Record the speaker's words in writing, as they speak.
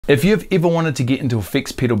If you've ever wanted to get into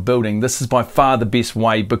effects pedal building, this is by far the best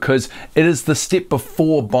way because it is the step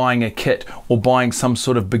before buying a kit or buying some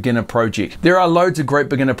sort of beginner project. There are loads of great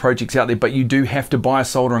beginner projects out there, but you do have to buy a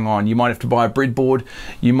soldering iron. You might have to buy a breadboard.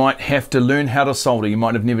 You might have to learn how to solder. You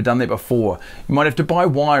might have never done that before. You might have to buy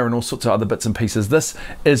wire and all sorts of other bits and pieces. This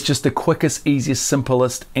is just the quickest, easiest,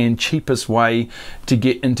 simplest and cheapest way to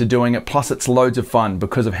get into doing it. Plus it's loads of fun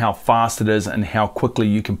because of how fast it is and how quickly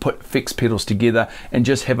you can put effects pedals together and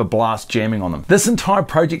just have a blast jamming on them. This entire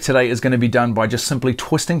project today is going to be done by just simply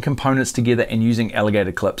twisting components together and using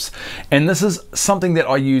alligator clips. And this is something that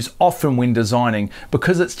I use often when designing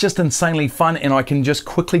because it's just insanely fun and I can just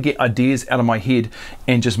quickly get ideas out of my head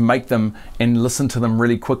and just make them and listen to them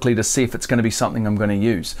really quickly to see if it's going to be something I'm going to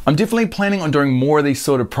use. I'm definitely planning on doing more of these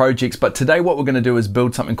sort of projects, but today what we're going to do is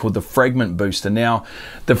build something called the Fragment Booster. Now,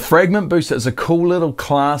 the Fragment Booster is a cool little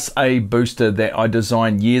Class A booster that I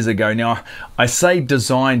designed years ago. Now, I say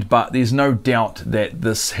designed, but there's no doubt that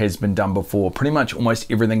this has been done before. Pretty much almost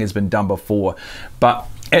everything has been done before, but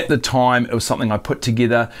at the time, it was something I put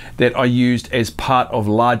together that I used as part of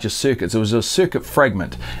larger circuits. It was a circuit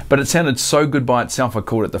fragment, but it sounded so good by itself, I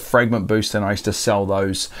called it the Fragment Booster, and I used to sell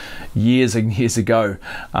those years and years ago,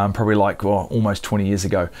 probably like, well, almost 20 years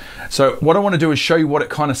ago. So what I want to do is show you what it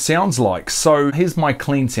kind of sounds like. So here's my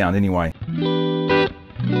clean sound anyway.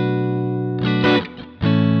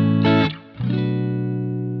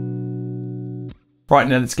 Right,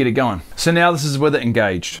 now let's get it going. So now this is with it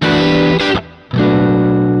engaged.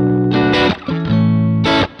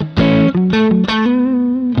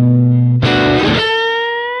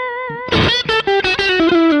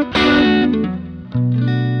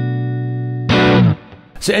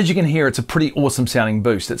 So as you can hear, it's a pretty awesome sounding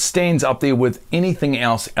boost. It stands up there with anything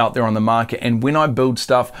else out there on the market, and when I build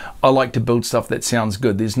stuff, I like to build stuff that sounds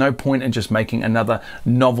good. There's no point in just making another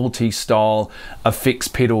novelty style effects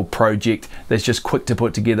pedal project that's just quick to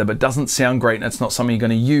put together but doesn't sound great and it's not something you're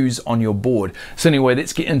going to use on your board. So anyway,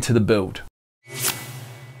 let's get into the build.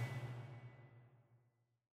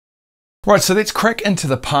 Right, so let's crack into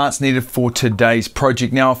the parts needed for today's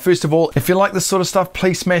project. Now, first of all, if you like this sort of stuff,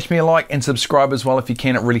 please smash me a like and subscribe as well if you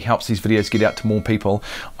can. It really helps these videos get out to more people.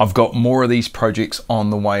 I've got more of these projects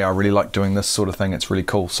on the way. I really like doing this sort of thing. It's really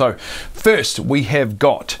cool. So first, we have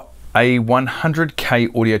got a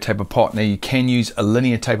 100K audio taper pot. Now you can use a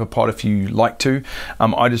linear taper pot if you like to.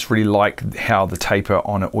 I just really like how the taper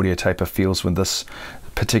on an audio taper feels with this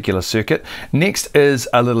particular circuit. Next is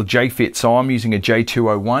a little JFET, so I'm using a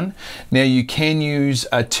J201. Now you can use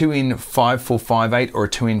a 2N5458 or a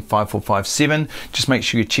 2N5457. Just make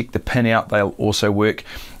sure you check the pin out, they'll also work.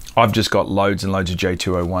 I've just got loads and loads of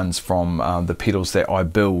J201s from the pedals that I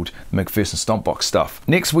build, the McPherson Stompbox stuff.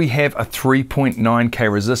 Next we have a 3.9K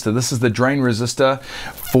resistor. This is the drain resistor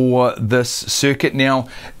for this circuit. Now,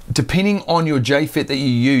 depending on your JFET that you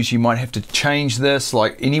use, you might have to change this,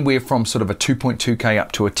 like anywhere from sort of a 2.2K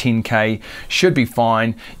up to a 10K should be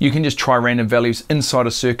fine. You can just try random values inside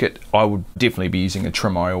a circuit. I would definitely be using a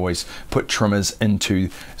trimmer. I always put trimmers into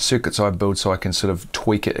circuits I build so I can sort of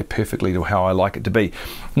tweak it perfectly to how I like it to be.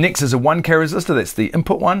 Next is a 1K resistor, that's the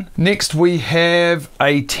input one. Next we have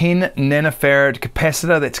a 10 nanofarad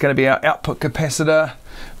capacitor, that's going to be our output capacitor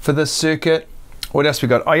for this circuit. What else we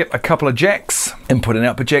got? Oh, yep, a couple of jacks, input and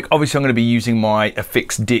output jack. Obviously I'm going to be using my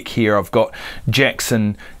effects deck here. I've got jacks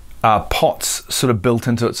and pots sort of built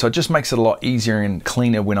into it, so it just makes it a lot easier and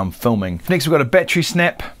cleaner when I'm filming. Next we've got a battery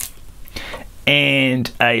snap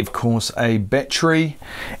and of course a battery,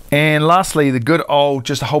 and lastly the good old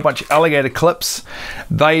just a whole bunch of alligator clips.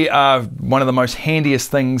 They are one of the most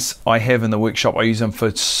handiest things I have in the workshop. I use them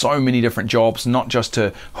for so many different jobs, not just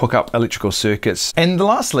to hook up electrical circuits. And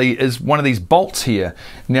lastly is one of these bolts here.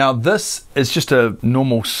 Now this is just a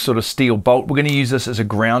normal sort of steel bolt. We're going to use this as a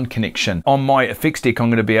ground connection. On my effects deck I'm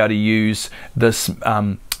going to be able to use this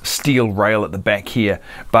steel rail at the back here,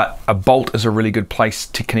 but a bolt is a really good place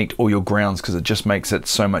to connect all your grounds because it just makes it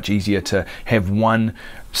so much easier to have one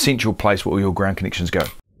central place where all your ground connections go.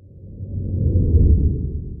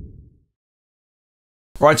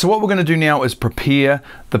 Right, so what we're going to do now is prepare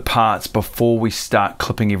the parts before we start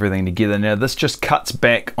clipping everything together. Now this just cuts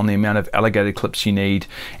back on the amount of alligator clips you need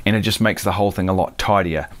and it just makes the whole thing a lot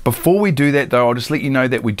tidier. Before we do that though, I'll just let you know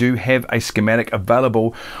that we do have a schematic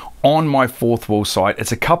available on my fourth wall site.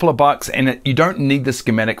 It's a couple of bucks, and you don't need the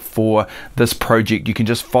schematic for this project. You can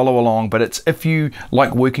just follow along, but it's if you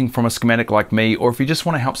like working from a schematic like me, or if you just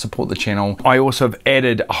want to help support the channel. I also have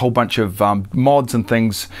added a whole bunch of mods and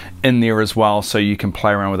things in there as well, so you can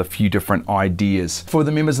play around with a few different ideas. For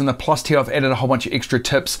the members in the Plus tier, I've added a whole bunch of extra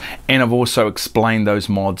tips, and I've also explained those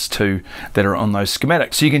mods too that are on those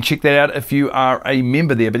schematics. So you can check that out if you are a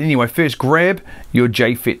member there. But anyway, first grab your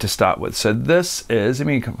JFET to start with. So this is, let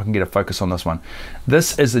me see if I can get a focus on this one.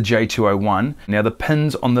 This is the J201. Now the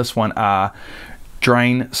pins on this one are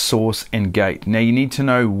drain, source, and gate. Now you need to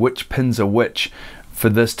know which pins are which for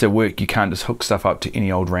this to work. You can't just hook stuff up to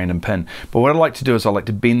any old random pin. But what I like to do is I like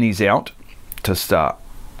to bend these out to start.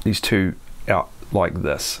 These two out like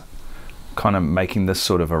this, kind of making this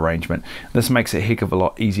sort of arrangement. This makes it a heck of a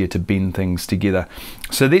lot easier to bend things together.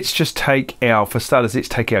 So let's just take our, for starters, let's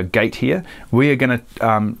take our gate here. We are going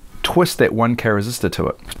to twist that 1K resistor to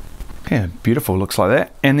it. Yeah, beautiful, looks like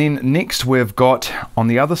that. And then next we've got, on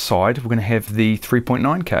the other side, we're going to have the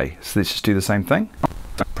 3.9K. So let's just do the same thing.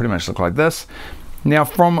 Pretty much look like this. Now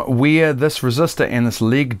from where this resistor and this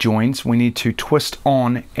leg joins, we need to twist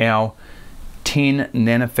on our 10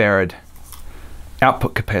 nanofarad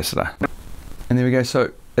output capacitor. And there we go.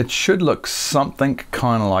 So it should look something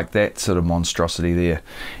kind of like that sort of monstrosity there.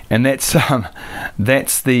 And that's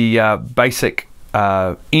the basic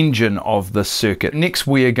engine of this circuit. Next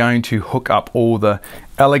we are going to hook up all the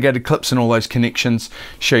alligator clips and all those connections,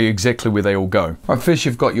 show you exactly where they all go. Right, first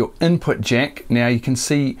you've got your input jack. Now you can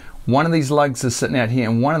see one of these lugs is sitting out here,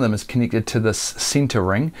 and one of them is connected to this center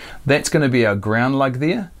ring. That's going to be our ground lug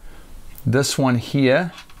there. This one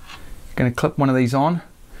here, going to clip one of these on,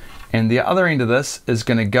 and the other end of this is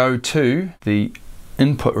going to go to the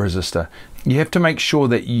input resistor. You have to make sure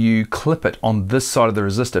that you clip it on this side of the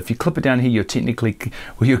resistor. If you clip it down here, you're technically,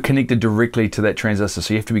 well, you're connected directly to that transistor,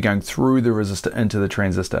 so you have to be going through the resistor into the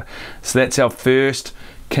transistor. So that's our first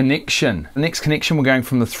connection. The next connection, we're going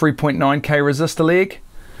from the 3.9K resistor leg,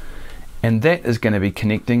 and that is going to be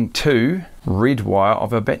connecting to red wire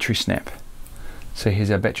of our battery snap. So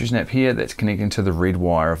here's our battery snap here, that's connecting to the red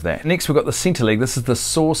wire of that. Next we've got the center leg. This is the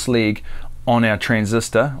source leg on our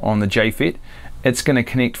transistor, on the JFET. It's going to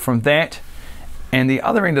connect from that, and the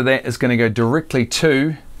other end of that is going to go directly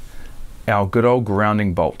to our good old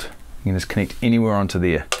grounding bolt. You can just connect anywhere onto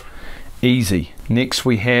there. Easy. Next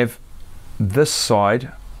we have this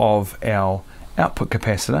side of our output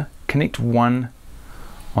capacitor. Connect one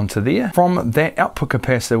onto there. From that output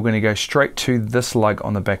capacitor, we're going to go straight to this lug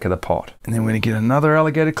on the back of the pot. And then we're going to get another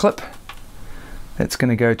alligator clip. That's going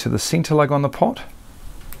to go to the center lug on the pot.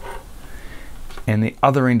 And the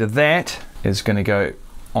other end of that is going to go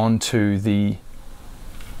onto the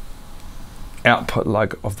output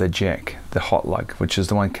lug of the jack, the hot lug, which is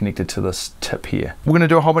the one connected to this tip here. We're going to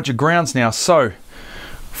do a whole bunch of grounds now. So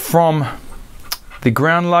from the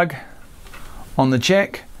ground lug on the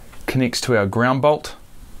jack connects to our ground bolt.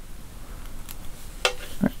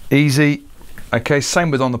 Easy. Okay,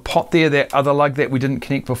 same with on the pot there, that other lug that we didn't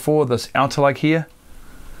connect before, this outer lug here.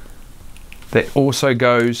 That also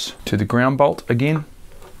goes to the ground bolt again.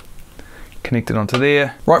 Connected onto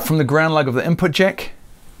there. Right from the ground lug of the input jack,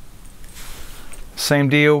 same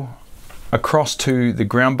deal, across to the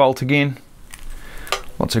ground bolt again.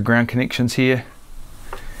 Lots of ground connections here.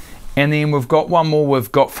 And then we've got one more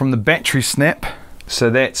we've got from the battery snap. So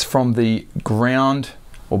that's from the ground,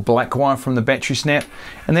 or black wire from the battery snap,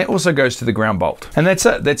 and that also goes to the ground bolt. And that's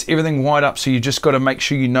it, that's everything wired up. So you just got to make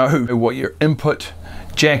sure you know what your input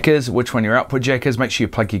jack is, which one your output jack is. Make sure you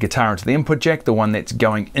plug your guitar into the input jack, the one that's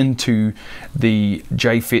going into the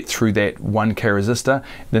JFET through that 1K resistor.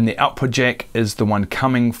 Then the output jack is the one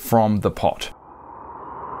coming from the pot.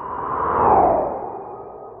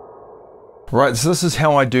 Right, so this is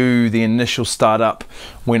how I do the initial startup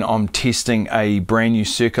when I'm testing a brand new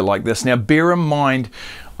circuit like this. Now bear in mind,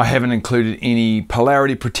 I haven't included any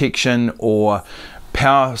polarity protection or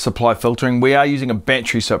power supply filtering. We are using a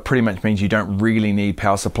battery, so it pretty much means you don't really need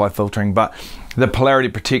power supply filtering, but the polarity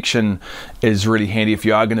protection is really handy. If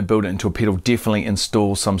you are going to build it into a pedal, definitely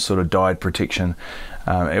install some sort of diode protection.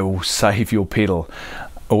 It will save your pedal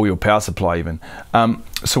or your power supply even.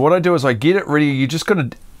 So what I do is I get it ready. You just got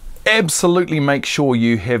to absolutely make sure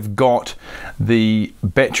you have got the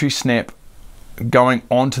battery snap going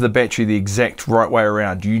onto the battery the exact right way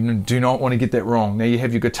around. You do not want to get that wrong. Now you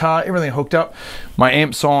have your guitar, everything hooked up, my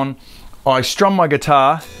amp's on, I strum my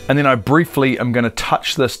guitar, and then I briefly am going to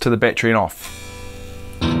touch this to the battery and off.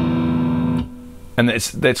 And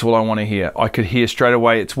that's all I want to hear. I could hear straight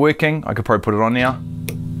away it's working. I could probably put it on now.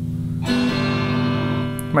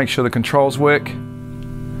 Make sure the controls work.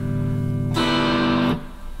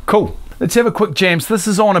 Cool. Let's have a quick jam. So this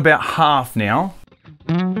is on about half now.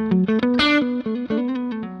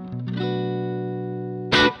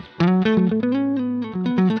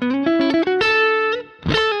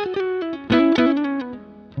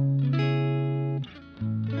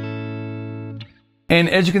 And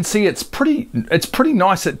as you can see, it's pretty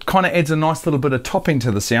nice. It kind of adds a nice little bit of topping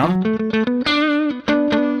to the sound.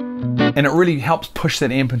 And it really helps push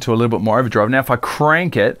that amp into a little bit more overdrive. Now if I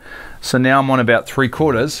crank it, so now I'm on about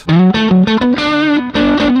 3/4,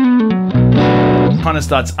 kind of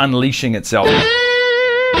starts unleashing itself.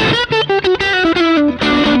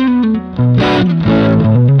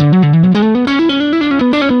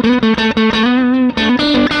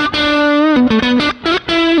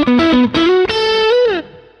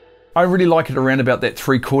 I really like it around about that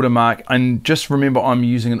 3/4 mark, and just remember I'm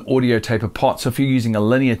using an audio taper pot, so if you're using a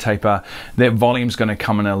linear taper, that volume's going to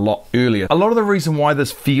come in a lot earlier. A lot of the reason why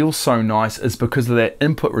this feels so nice is because of that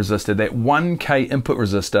input resistor. That 1K input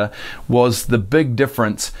resistor was the big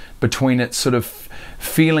difference between it sort of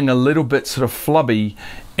feeling a little bit sort of flubby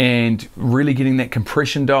and really getting that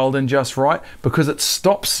compression dialed in just right, because it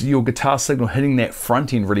stops your guitar signal hitting that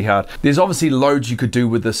front end really hard. There's obviously loads you could do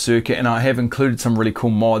with this circuit, and I have included some really cool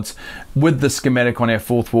mods with the schematic on our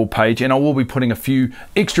Fourth Wall page, and I will be putting a few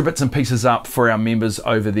extra bits and pieces up for our members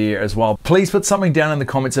over there as well. Please put something down in the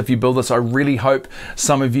comments if you build this. I really hope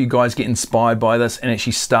some of you guys get inspired by this and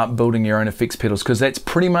actually start building your own effects pedals, because that's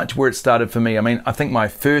pretty much where it started for me. I mean, I think my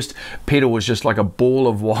first pedal was just like a ball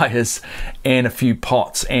of wires and a few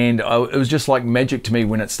pots, and it was just like magic to me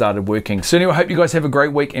when it started working. So anyway, I hope you guys have a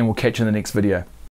great week, and we'll catch you in the next video.